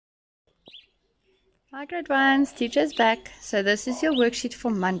Hi grade ones, teacher's back. So this is your worksheet for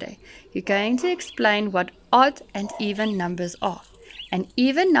Monday. You're going to explain what odd and even numbers are. An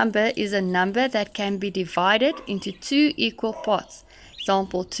even number is a number that can be divided into two equal parts.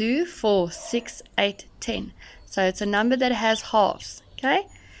 Example 2, 4, 6, 8, 10. So it's a number that has halves. Okay?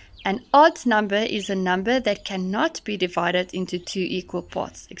 An odd number is a number that cannot be divided into two equal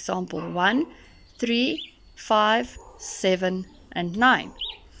parts. Example 1, 3, 5, 7, and 9.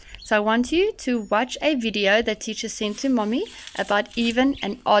 So I want you to watch a video that teacher sent to mommy about even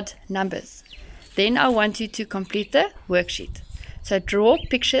and odd numbers. Then I want you to complete the worksheet. So draw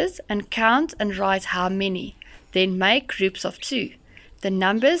pictures and count and write how many. Then make groups of 2. The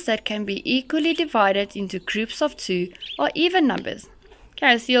numbers that can be equally divided into groups of 2 are even numbers.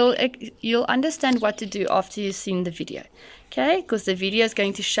 Okay, so you'll understand what to do after you've seen the video. Okay, because the video is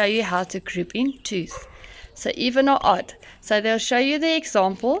going to show you how to group in twos. So even or odd. So they'll show you the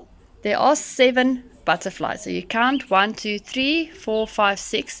example. There are 7 butterflies. So you count 1, 2, 3, 4, 5,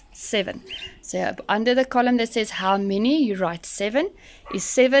 6, 7. So under the column that says how many, you write 7. Is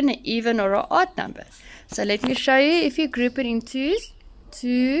 7 an even or an odd number? So let me show you if you group it in twos.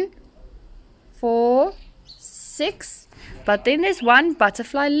 2, 4, 6. But then there's one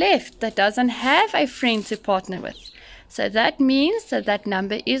butterfly left that doesn't have a friend to partner with. So that means that that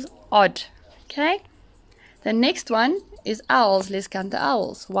number is odd. Okay? The next one is owls. Let's count the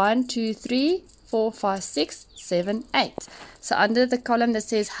owls. 1, 2, 3, 4, 5, 6, 7, 8. So under the column that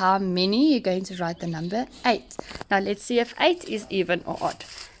says how many, you're going to write the number 8. Now let's see if 8 is even or odd.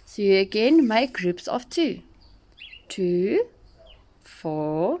 So you again make groups of 2. 2,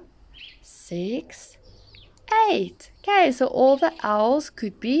 4, 6, 8. Okay, so all the owls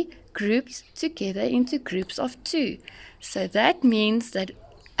could be grouped together into groups of 2. So that means that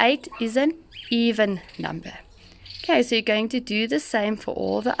 8 is an even number. Okay, so you're going to do the same for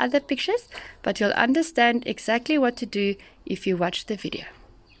all the other pictures, but you'll understand exactly what to do if you watch the video.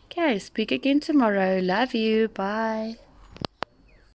 Okay, speak again tomorrow. Love you. Bye.